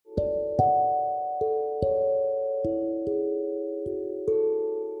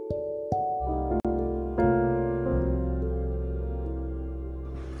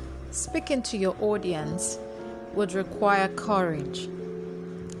Speaking to your audience would require courage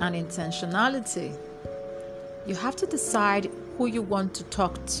and intentionality. You have to decide who you want to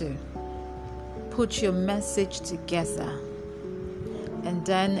talk to, put your message together, and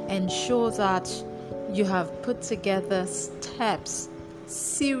then ensure that you have put together steps,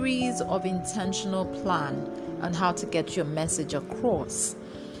 series of intentional plan on how to get your message across.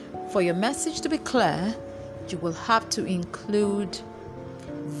 For your message to be clear, you will have to include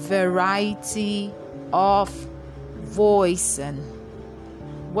variety of voice, and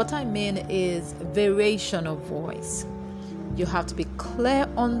what I mean is variation of voice. You have to be clear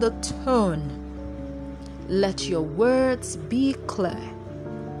on the tone. Let your words be clear.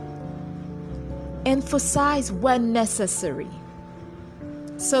 Emphasize when necessary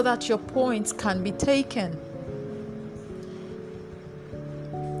so that your points can be taken.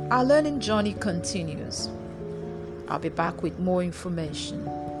 Our learning journey continues. I'll be back with more information.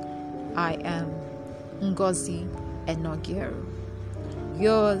 I am Ngozi Enogiero,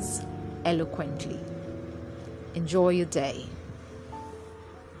 yours eloquently. Enjoy your day.